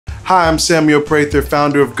Hi, I'm Samuel Prather,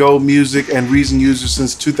 founder of Go Music and Reason user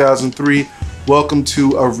since 2003. Welcome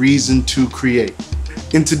to A Reason to Create.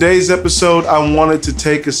 In today's episode, I wanted to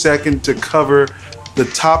take a second to cover the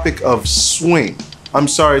topic of swing. I'm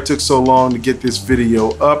sorry it took so long to get this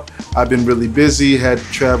video up. I've been really busy, had to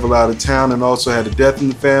travel out of town, and also had a death in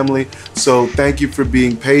the family. So thank you for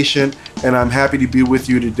being patient, and I'm happy to be with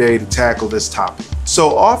you today to tackle this topic.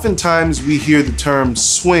 So oftentimes we hear the term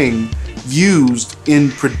swing used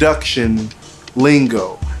in production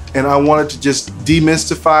lingo, and I wanted to just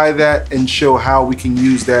demystify that and show how we can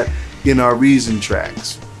use that in our Reason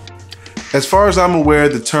tracks. As far as I'm aware,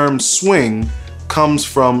 the term swing comes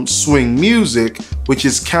from swing music, which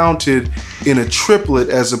is counted in a triplet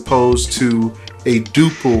as opposed to a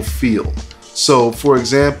duple feel. So for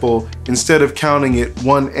example, instead of counting it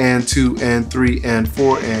 1 and 2 and 3 and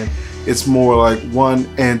 4 and, it's more like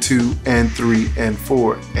 1 and 2 and 3 and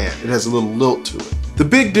 4 and. It has a little lilt to it. The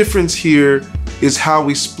big difference here is how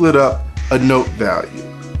we split up a note value.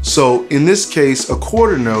 So in this case, a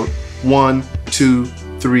quarter note, 1, 2,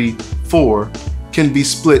 3, 4, can be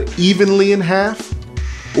split evenly in half,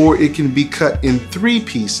 or it can be cut in 3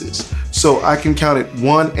 pieces. So I can count it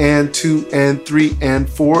 1 and 2 and 3 and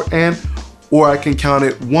 4 and, or I can count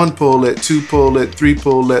it 1 pullet, 2 pullet, 3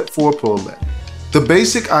 pullet, 4 pullet. The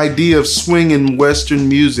basic idea of swing in Western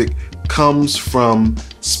music comes from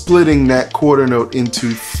splitting that quarter note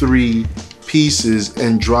into 3 pieces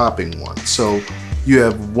and dropping one. So you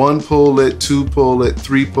have 1 pullet, 2 pullet,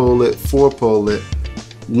 3 pullet, 4 pullet,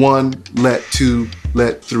 1 let 2,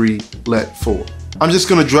 let 3, let 4. I'm just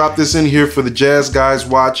gonna drop this in here for the jazz guys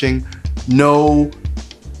watching. No,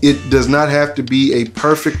 it does not have to be a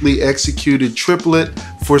perfectly executed triplet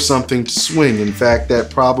for something to swing. In fact, that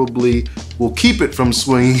probably will keep it from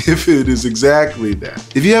swinging if it is exactly that.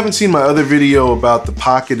 If you haven't seen my other video about the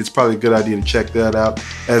pocket, it's probably a good idea to check that out,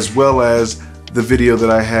 as well as the video that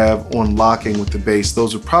I have on locking with the bass.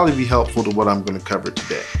 Those would probably be helpful to what I'm gonna cover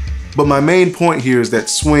today. But my main point here is that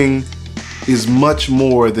swing is much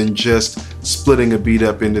more than just splitting a beat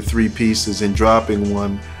up into 3 pieces and dropping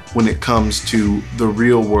one when it comes to the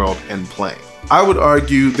real world and playing. I would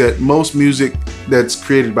argue that most music that's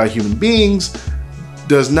created by human beings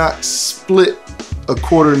does not split a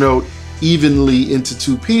quarter note evenly into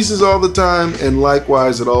 2 pieces all the time, and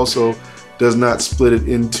likewise it also does not split it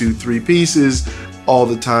into 3 pieces all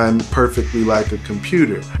the time perfectly like a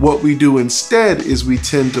computer. What we do instead is we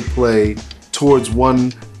tend to play towards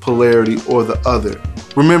one polarity or the other.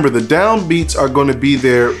 Remember, the downbeats are going to be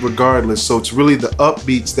there regardless, so it's really the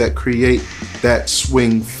upbeats that create that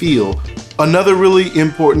swing feel. Another really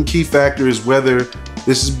important key factor is whether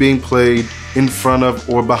this is being played in front of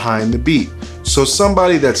or behind the beat. So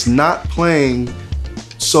somebody that's not playing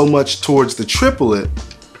so much towards the triplet,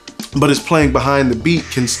 but is playing behind the beat,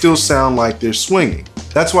 can still sound like they're swinging.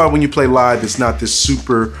 That's why when you play live, it's not this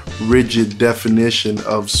super rigid definition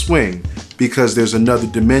of swing, because there's another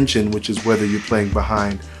dimension, which is whether you're playing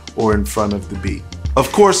behind or in front of the beat.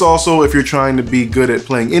 Of course, also, if you're trying to be good at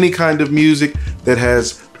playing any kind of music that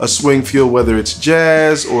has a swing feel, whether it's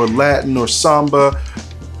jazz or Latin or samba,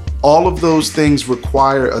 all of those things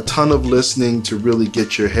require a ton of listening to really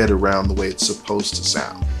get your head around the way it's supposed to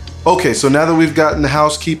sound. Okay, so now that we've gotten the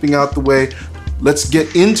housekeeping out the way, let's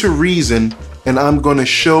get into Reason, and I'm going to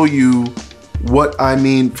show you what I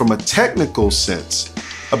mean from a technical sense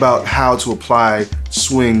about how to apply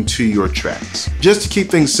swing to your tracks. Just to keep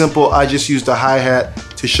things simple, I just used a hi-hat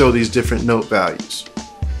to show these different note values.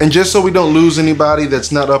 And just so we don't lose anybody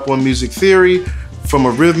that's not up on music theory, from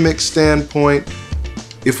a rhythmic standpoint,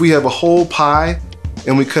 if we have a whole pie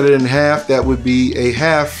and we cut it in half, that would be a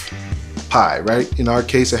half pie, right? In our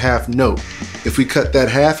case, a half note. If we cut that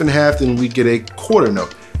half in half, then we get a quarter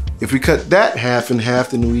note. If we cut that half in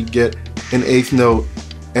half, then we get an 1/8 note.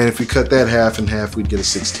 And if we cut that half in half, we'd get a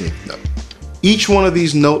 16th note. Each one of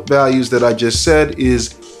these note values that I just said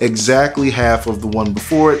is exactly half of the one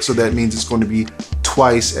before it, so that means it's going to be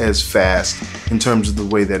twice as fast in terms of the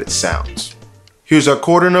way that it sounds. Here's our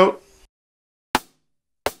quarter note.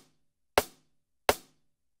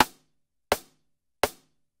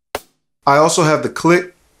 I also have the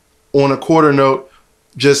click on a quarter note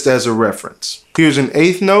just as a reference. Here's an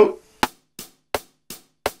 1/8 note.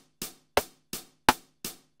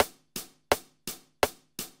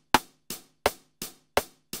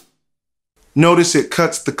 Notice it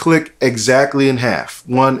cuts the click exactly in half.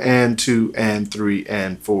 1 and 2 and 3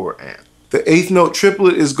 and 4 and. The 1/8 note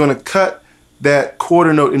triplet is going to cut that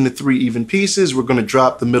quarter note into 3 even pieces. We're going to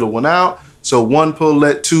drop the middle one out. So 1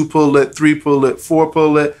 pullet, 2 pullet, 3 pullet, 4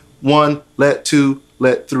 pullet, 1, let 2,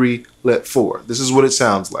 let 3, let 4. This is what it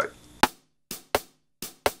sounds like.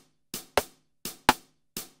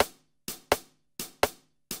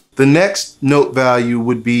 The next note value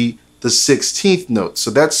would be the 16th note.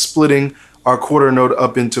 So that's splitting our quarter note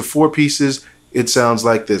up into 4 pieces. It sounds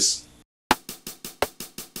like this.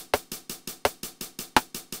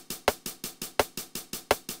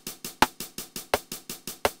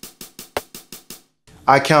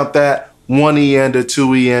 I count that 1 E-anda,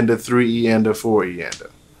 2 E-anda, 3 E-anda, 4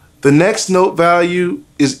 E-anda. The next note value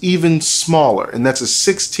is even smaller, and that's a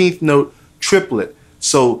 16th note triplet.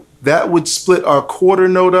 So that would split our quarter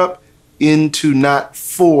note up into not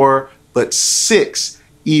 4, but 6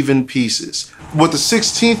 even pieces. What the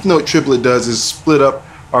 16th note triplet does is split up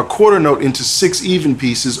our quarter note into 6 even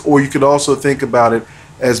pieces, or you could also think about it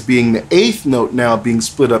as being the 8th note now being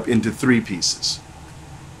split up into 3 pieces.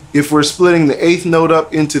 If we're splitting the 8th note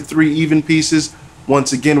up into 3 even pieces,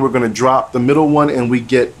 once again, we're going to drop the middle one and we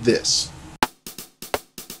get this.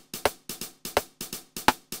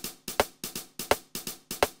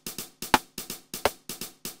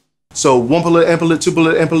 So 1 pullet, M pullet, 2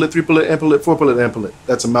 pullet, M pullet, 3 pullet, M pullet, 4 pullet, M pullet.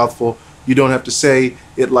 That's a mouthful. You don't have to say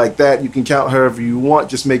it like that. You can count however you want.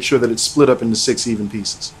 Just make sure that it's split up into 6 even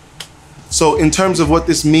pieces. So in terms of what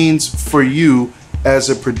this means for you as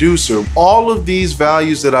a producer, all of these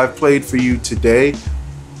values that I've played for you today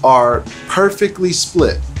are perfectly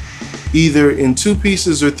split, either in 2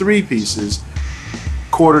 pieces or 3 pieces,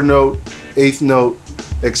 quarter note, 8th note,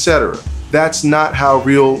 etc. That's not how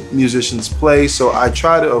real musicians play, so I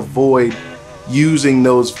try to avoid using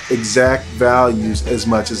those exact values as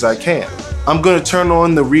much as I can. I'm going to turn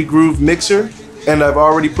on the Regroove mixer, and I've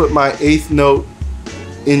already put my 8th note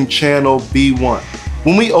in channel B1.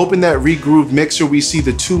 When we open that Regroove mixer, we see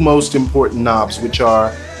the 2 most important knobs, which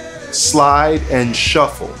are slide and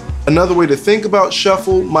shuffle. Another way to think about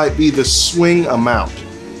shuffle might be the swing amount.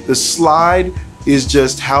 The slide is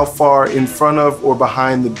just how far in front of or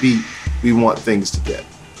behind the beat we want things to get.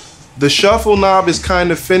 The shuffle knob is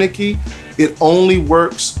kind of finicky. It only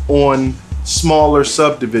works on smaller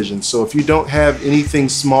subdivisions. So if you don't have anything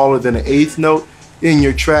smaller than an 8th note in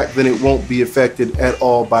your track, then it won't be affected at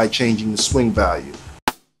all by changing the swing value.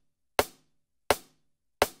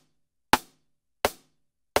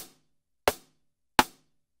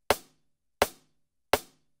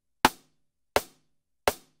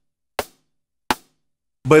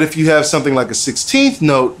 But if you have something like a 16th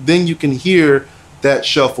note, then you can hear that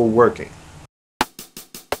shuffle working.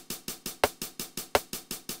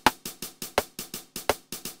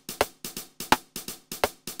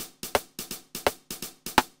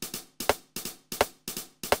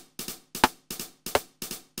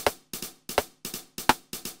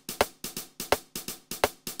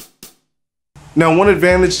 Now, one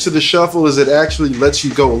advantage to the shuffle is it actually lets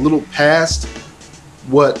you go a little past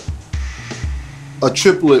what a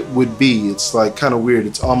triplet would be. It's like kind of weird.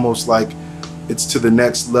 It's almost like it's to the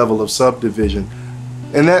next level of subdivision.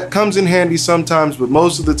 And that comes in handy sometimes, but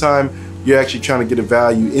most of the time you're actually trying to get a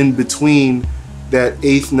value in between that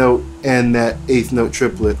 8th note and that 8th note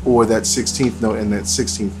triplet, or that 16th note and that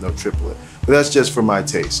 16th note triplet. But that's just for my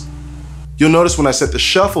taste. You'll notice when I set the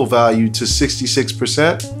shuffle value to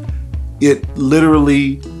 66%, it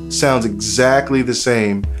literally sounds exactly the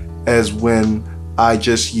same as when I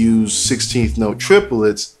just use 16th note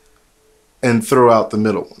triplets and throw out the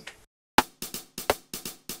middle one.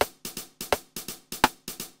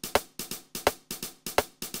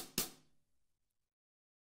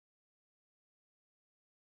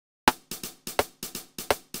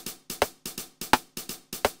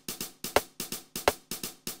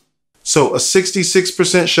 So a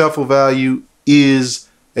 66% shuffle value is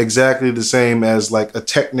exactly the same as like a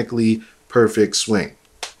technically perfect swing.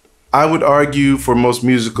 I would argue for most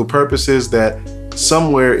musical purposes that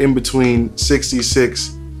somewhere in between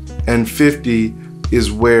 66 and 50 is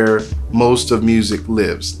where most of music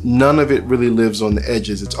lives. None of it really lives on the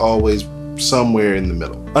edges. It's always somewhere in the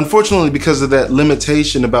middle. Unfortunately, because of that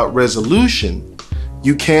limitation about resolution,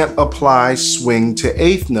 you can't apply swing to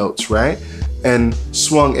 8th notes, right? And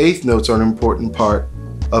swung 8th notes are an important part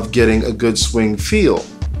of getting a good swing feel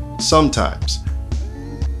sometimes.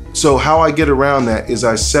 So how I get around that is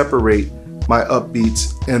I separate my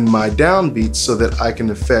upbeats and my downbeats so that I can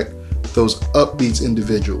affect those upbeats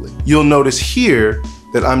individually. You'll notice here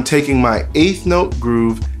that I'm taking my 8th note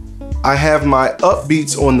groove, I have my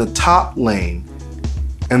upbeats on the top lane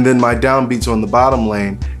and then my downbeats on the bottom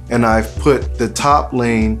lane, and I've put the top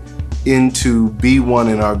lane into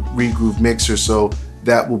B1 in our Regroove mixer, so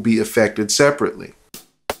that will be affected separately.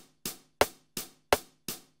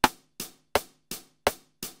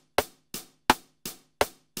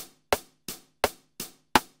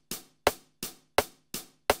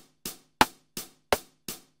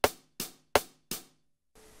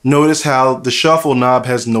 Notice how the shuffle knob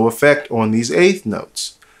has no effect on these eighth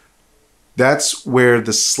notes. That's where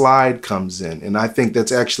the slide comes in, and I think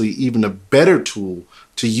that's actually even a better tool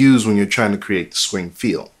to use when you're trying to create the swing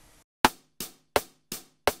feel.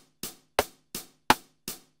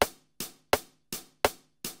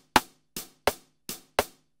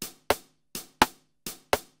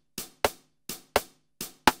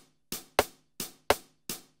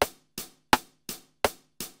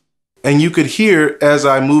 And you could hear as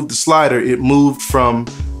I moved the slider, it moved from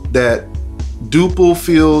that duple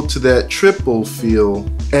feel to that triple feel,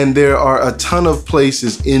 and there are a ton of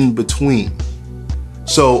places in between.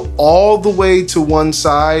 So all the way to one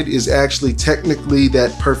side is actually technically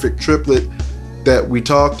that perfect triplet that we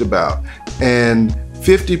talked about, and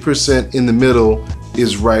 50% in the middle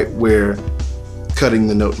is right where cutting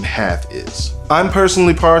the note in half is. I'm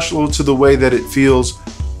personally partial to the way that it feels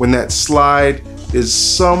when that slide is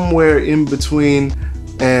somewhere in between,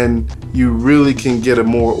 and you really can get a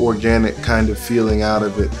more organic kind of feeling out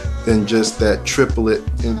of it than just that triplet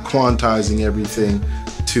and quantizing everything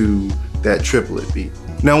to that triplet beat.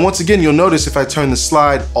 Now, once again, you'll notice if I turn the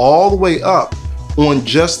slide all the way up on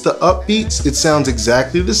just the upbeats, it sounds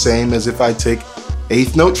exactly the same as if I take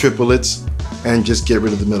eighth note triplets and just get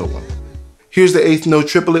rid of the middle one. Here's the eighth note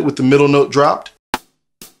triplet with the middle note dropped.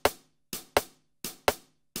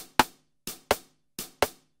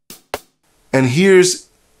 And here's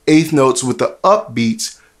eighth notes with the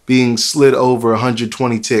upbeats being slid over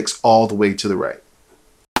 120 ticks all the way to the right.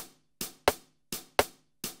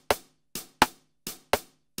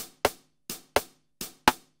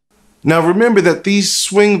 Now remember that these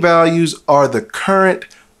swing values are the current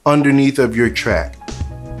underneath of your track.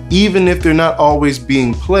 Even if they're not always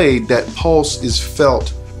being played, that pulse is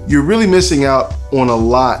felt. You're really missing out on a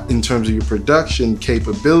lot in terms of your production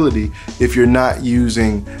capability if you're not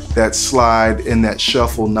using that slide and that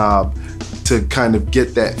shuffle knob to kind of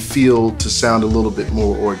get that feel to sound a little bit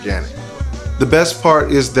more organic. The best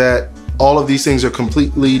part is that all of these things are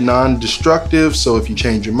completely non-destructive, so if you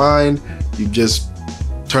change your mind, you just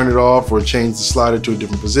turn it off or change the slider to a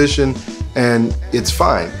different position and it's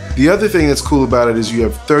fine. The other thing that's cool about it is you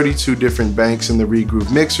have 32 different banks in the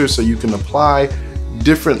Regroove mixer, so you can apply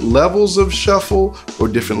different levels of shuffle or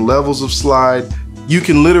different levels of slide. You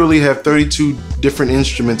can literally have 32 different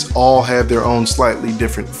instruments all have their own slightly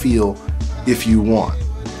different feel if you want.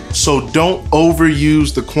 So don't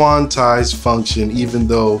overuse the quantize function, even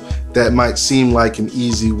though that might seem like an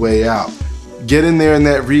easy way out. Get in there in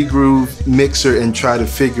that Regroove mixer and try to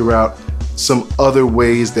figure out some other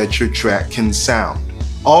ways that your track can sound.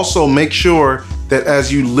 Also, make sure that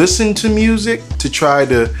as you listen to music to try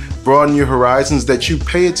to broaden your horizons, that you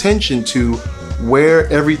pay attention to where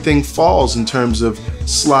everything falls in terms of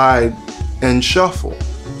slide and shuffle.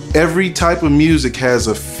 Every type of music has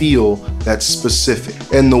a feel that's specific,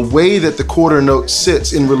 and the way that the quarter note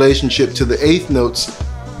sits in relationship to the eighth notes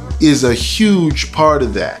is a huge part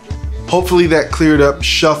of that. Hopefully that cleared up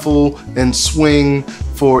shuffle and swing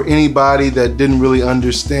for anybody that didn't really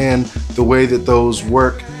understand the way that those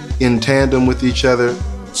work in tandem with each other.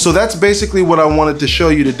 So that's basically what I wanted to show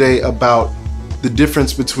you today about the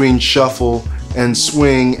difference between shuffle and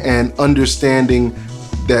swing, and understanding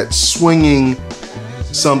that swinging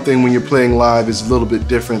something when you're playing live is a little bit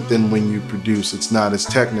different than when you produce. It's not as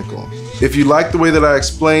technical. If you like the way that I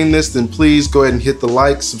explain this, then please go ahead and hit the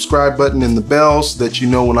like, subscribe button and the bell so that you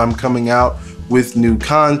know when I'm coming out with new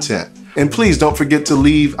content. And please don't forget to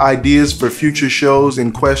leave ideas for future shows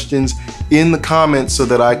and questions in the comments so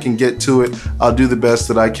that I can get to it. I'll do the best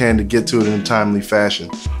that I can to get to it in a timely fashion.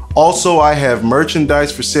 Also, I have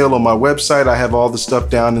merchandise for sale on my website. I have all the stuff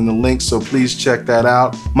down in the link, so please check that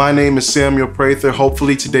out. My name is Samuel Prather.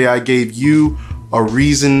 Hopefully today I gave you a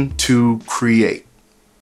reason to create.